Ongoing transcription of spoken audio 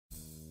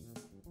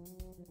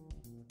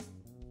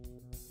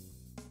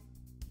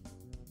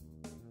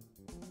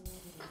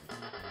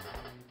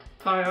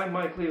Hi, I'm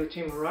Mike Lee with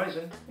Team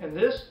Horizon, and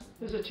this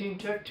is a Team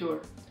Tech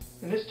Tour.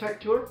 In this Tech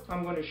Tour,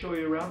 I'm going to show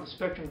you around the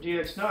Spektrum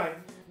DX9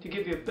 to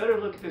give you a better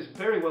look at this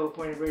very well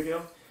appointed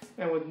radio,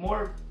 and with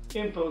more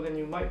info than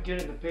you might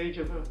get in the page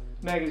of a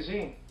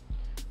magazine.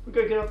 We're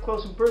going to get up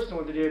close and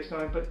personal with the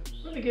DX9, but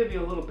let me give you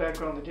a little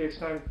background on the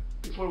DX9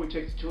 before we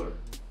take the tour.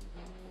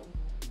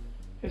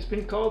 It's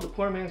been called the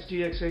poor man's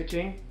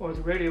DX18, or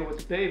the radio with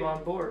the babe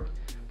on board.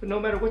 But no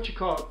matter what you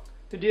call it,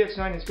 the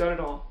DX9 has got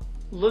it all.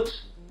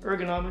 Looks,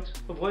 ergonomics,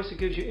 a voice that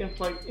gives you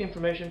in-flight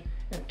information,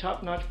 and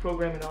top-notch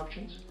programming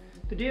options.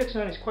 The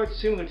DX9 is quite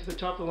similar to the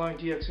top-of-the-line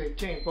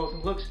DX18, both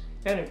in looks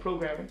and in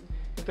programming.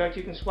 In fact,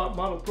 you can swap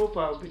model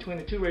profiles between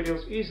the two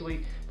radios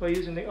easily by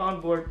using the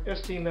onboard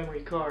SD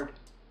memory card.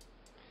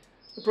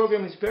 The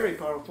program is very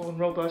powerful and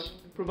robust,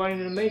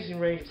 providing an amazing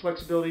range of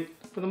flexibility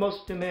for the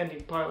most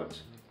demanding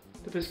pilots.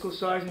 The physical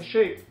size and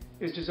shape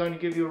is designed to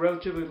give you a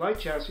relatively light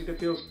chassis that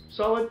feels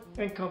solid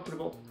and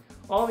comfortable.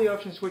 All the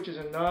option switches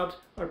and knobs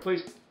are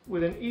placed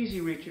within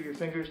easy reach of your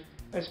fingers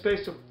and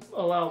space to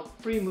allow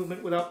free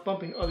movement without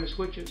bumping other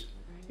switches.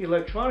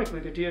 Electronically,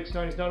 the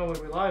DX9 is not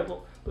only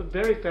reliable, but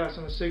very fast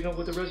on the signal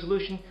with a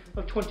resolution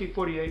of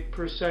 2048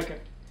 per second.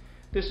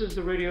 This is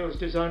the radio is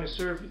designed to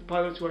serve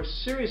pilots who are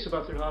serious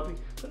about their hobby,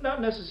 but not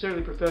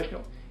necessarily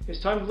professional. It's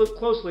time to look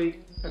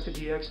closely at the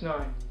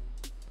DX9.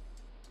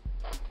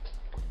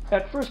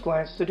 At first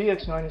glance, the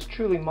DX9 is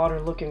truly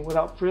modern looking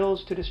without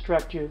frills to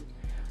distract you.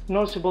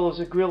 Noticeable is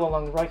the grille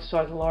along the right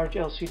side of the large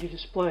LCD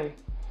display.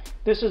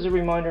 This is a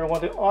reminder of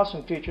one of the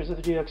awesome features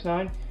of the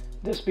DX9,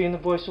 this being the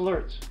voice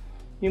alerts.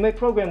 You may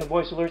program the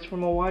voice alerts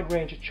from a wide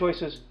range of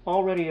choices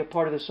already a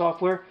part of the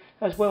software,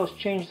 as well as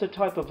change the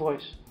type of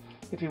voice.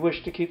 If you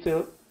wish to keep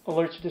the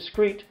alerts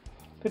discreet,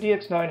 the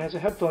DX9 has a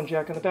headphone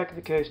jack in the back of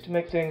the case to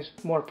make things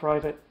more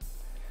private.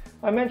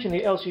 I mentioned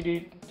the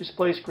LCD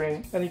display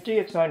screen, and the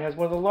DX9 has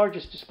one of the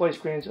largest display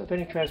screens of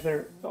any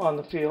transmitter on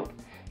the field.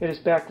 It is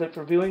backlit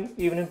for viewing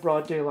even in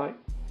broad daylight.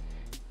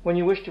 When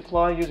you wish to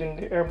fly using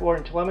the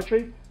airborne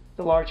telemetry,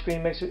 the large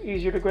screen makes it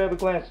easier to grab a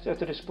glance at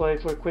the display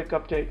for a quick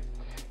update.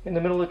 In the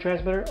middle of the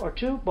transmitter are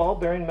two ball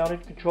bearing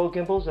mounted control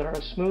gimbals that are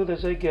as smooth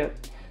as they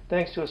get,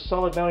 thanks to a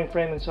solid mounting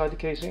frame inside the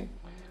casing.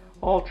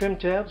 All trim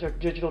tabs are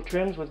digital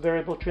trims with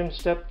variable trim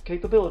step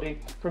capability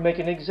for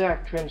making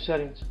exact trim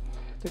settings.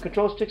 The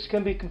control sticks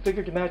can be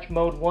configured to match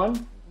mode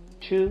 1,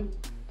 2,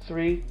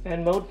 3,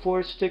 and mode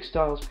 4 stick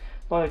styles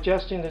by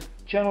adjusting the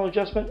channel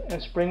adjustment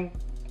and spring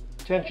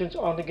tensions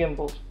on the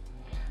gimbals.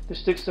 The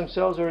sticks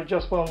themselves are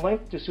adjustable in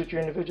length to suit your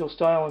individual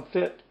style and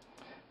fit.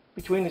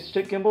 Between the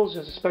stick gimbals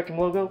is a Spektrum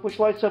logo, which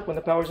lights up when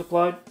the power is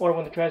applied or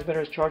when the transmitter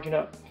is charging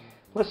up.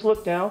 Let's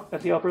look now at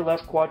the upper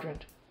left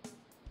quadrant.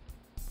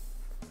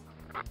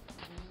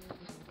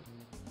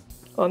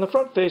 On the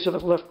front face of the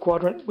left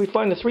quadrant, we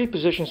find the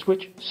 3-position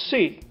switch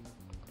C,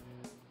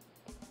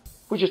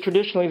 which is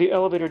traditionally the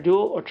elevator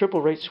dual or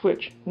triple rate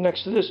switch.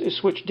 Next to this is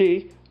switch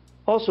D,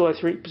 also a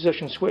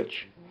 3-position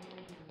switch.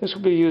 This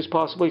will be used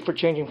possibly for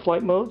changing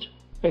flight modes,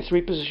 a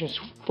 3-position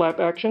flap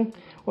action,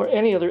 or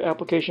any other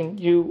application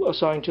you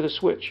assign to the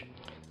switch.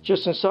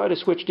 Just inside of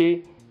switch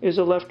D is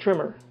a left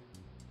trimmer.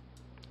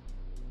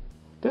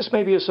 This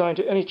may be assigned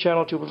to any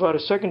channel to provide a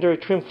secondary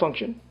trim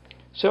function.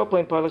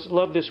 Sailplane pilots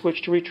love this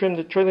switch to retrim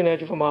the trailing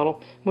edge of a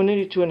model when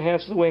needed to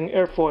enhance the wing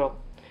airfoil.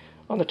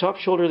 On the top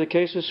shoulder of the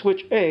case is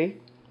switch A,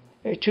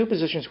 a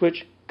 2-position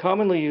switch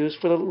commonly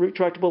used for the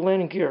retractable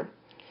landing gear.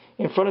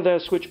 In front of that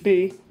is switch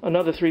B,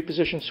 another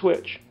 3-position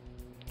switch.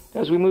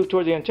 As we move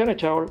toward the antenna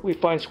tower, we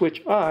find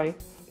switch I,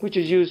 which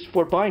is used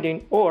for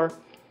binding or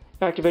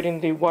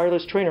activating the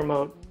wireless trainer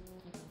mode.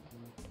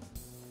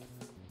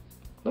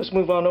 Let's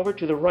move on over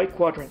to the right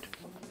quadrant.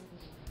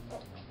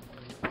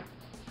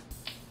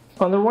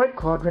 On the right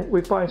quadrant,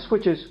 we find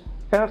switches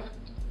F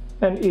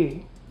and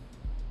E,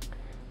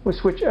 with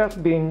switch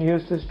F being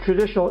used as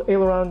traditional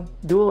aileron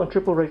dual and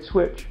triple rate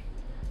switch.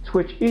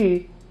 Switch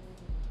E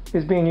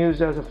is being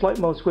used as a flight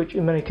mode switch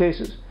in many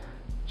cases.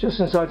 Just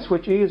inside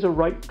switch E is a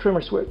right trimmer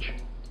switch.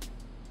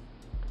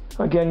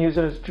 Again, used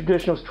as a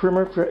traditional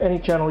trimmer for any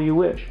channel you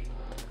wish.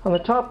 On the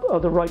top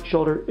of the right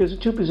shoulder is a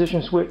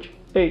 2-position switch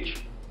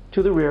H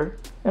to the rear,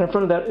 and in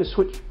front of that is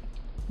switch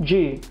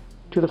G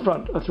to the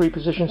front, a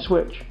 3-position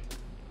switch.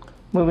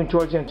 Moving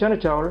towards the antenna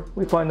tower,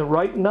 we find the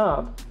right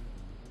knob,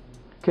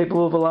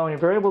 capable of allowing a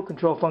variable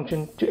control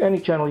function to any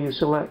channel you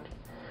select.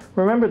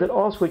 Remember that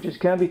all switches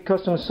can be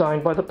custom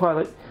assigned by the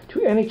pilot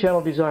to any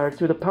channel desired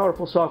through the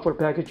powerful software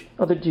package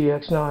of the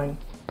DX9.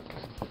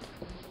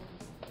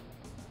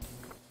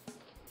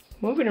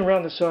 Moving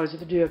around the sides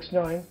of the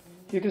DX9,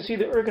 you can see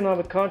the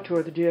ergonomic contour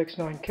of the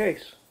DX9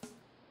 case.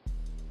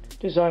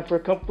 Designed for a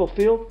comfortable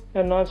feel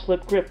and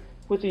non-slip grip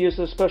with the use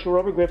of special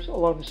rubber grips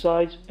along the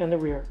sides and the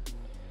rear.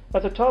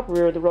 At the top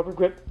rear of the rubber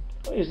grip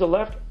is the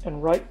left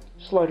and right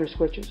slider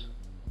switches.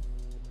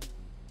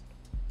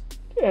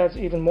 It adds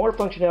even more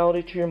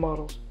functionality to your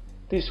models.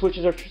 These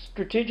switches are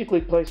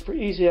strategically placed for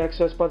easy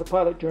access by the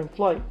pilot during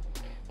flight.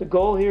 The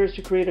goal here is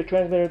to create a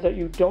transmitter that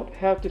you don't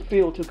have to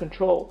feel to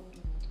control.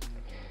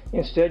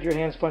 Instead, your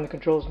hands find the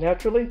controls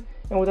naturally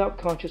and without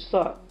conscious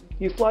thought.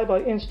 you fly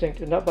by instinct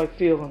and not by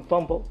feel and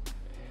fumble.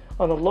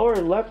 On the lower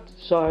left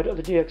side of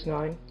the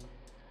DX9,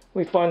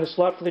 we find the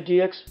slot for the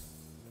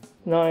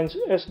DX9's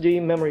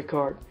SD memory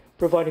card,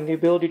 providing the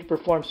ability to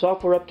perform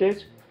software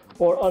updates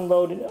or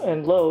unload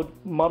and load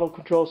model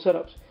control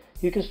setups.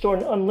 You can store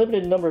an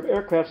unlimited number of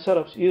aircraft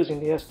setups using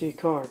the SD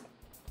card.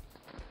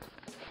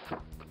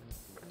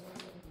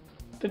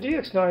 The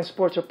DX9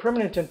 sports a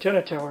permanent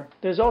antenna tower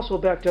that is also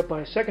backed up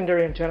by a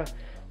secondary antenna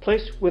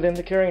placed within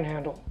the carrying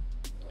handle,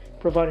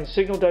 providing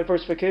signal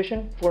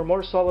diversification for a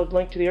more solid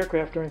link to the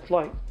aircraft during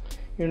flight.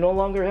 You no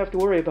longer have to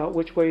worry about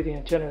which way the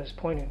antenna is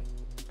pointing.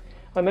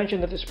 I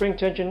mentioned that the spring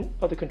tension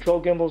of the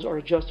control gimbals are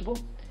adjustable,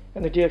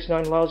 and the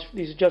DX9 allows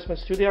these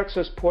adjustments through the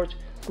access ports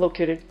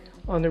located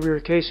on the rear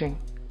casing.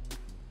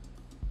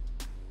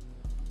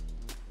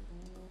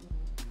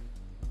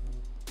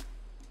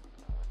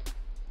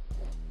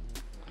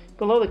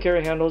 Below the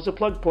carry handle is a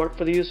plug port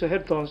for the use of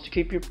headphones to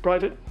keep your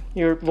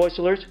voice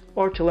alerts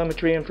or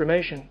telemetry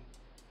information.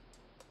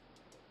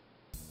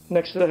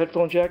 Next to the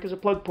headphone jack is a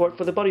plug port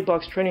for the buddy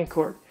box training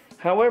cord.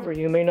 However,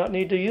 you may not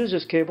need to use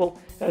this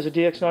cable, as the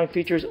DX9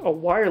 features a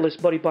wireless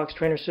buddy box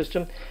trainer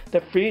system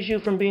that frees you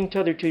from being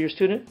tethered to your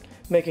student,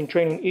 making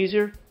training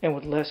easier and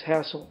with less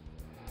hassle.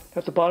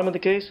 At the bottom of the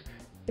case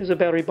is a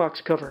battery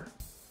box cover.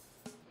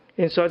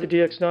 Inside the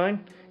DX9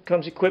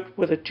 comes equipped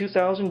with a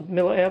 2000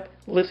 milliamp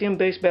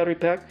lithium-based battery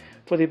pack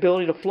for the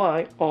ability to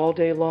fly all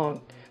day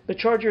long. The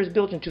charger is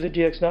built into the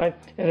DX9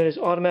 and it is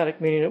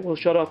automatic, meaning it will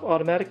shut off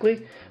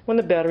automatically when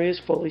the battery is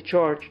fully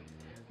charged.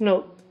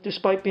 Note,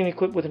 despite being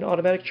equipped with an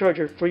automatic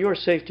charger, for your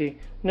safety,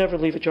 never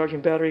leave a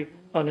charging battery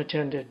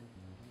unattended.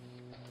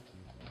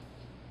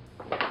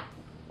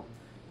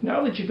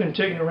 Now that you've been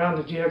taken around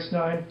the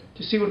DX9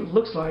 to see what it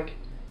looks like,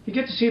 you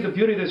get to see the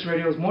beauty of this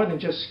radio is more than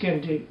just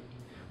skin deep.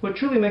 What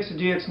truly makes the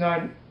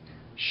DX9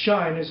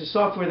 shine is the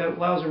software that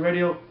allows the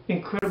radio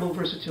incredible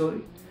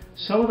versatility.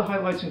 Some of the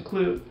highlights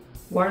include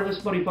wireless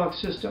buddy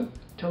box system,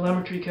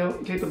 telemetry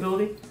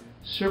capability,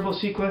 servo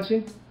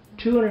sequencing,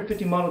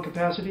 250 model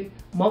capacity,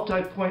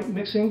 multi-point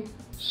mixing,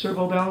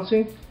 servo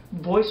balancing,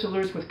 voice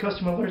alerts with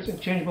custom alerts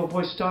and changeable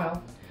voice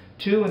style,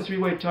 2- and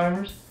 3-way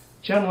timers,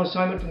 channel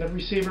assignment from the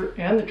receiver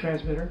and the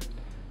transmitter,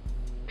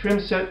 trim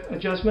set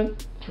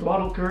adjustment,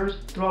 throttle curves,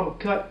 throttle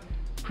cut,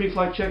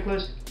 pre-flight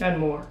checklist, and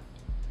more.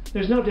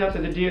 There's no doubt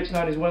that the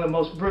DX9 is one of the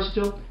most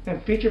versatile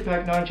and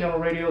feature-packed 9-channel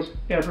radios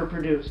ever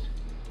produced.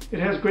 It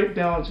has great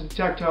balance and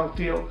tactile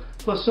feel,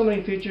 plus so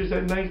many features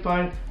that you may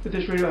find that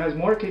this radio has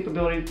more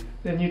capability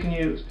than you can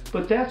use.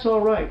 But that's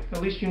alright,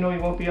 at least you know you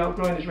won't be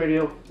outgrowing this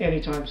radio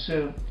anytime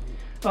soon.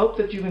 I hope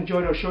that you've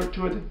enjoyed our short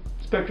tour of the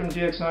Spektrum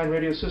DX9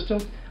 radio system.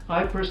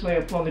 I personally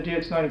have flown the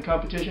DX9 in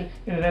competition,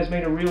 and it has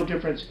made a real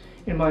difference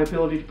in my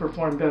ability to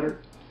perform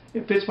better.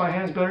 It fits my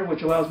hands better,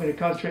 which allows me to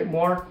concentrate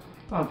more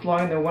on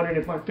flying than wondering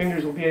if my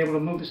fingers will be able to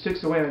move the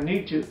sticks the way I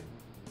need to.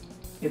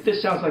 If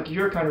this sounds like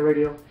your kind of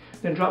radio,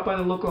 then drop by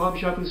the local hobby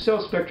shop who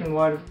sells Spektrum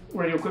line of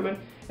radio equipment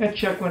and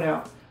check one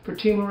out. For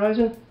Team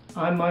Horizon,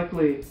 I'm Mike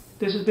Lee.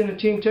 This has been a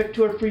Team Tech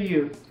Tour for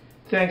you.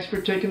 Thanks for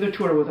taking the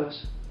tour with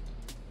us.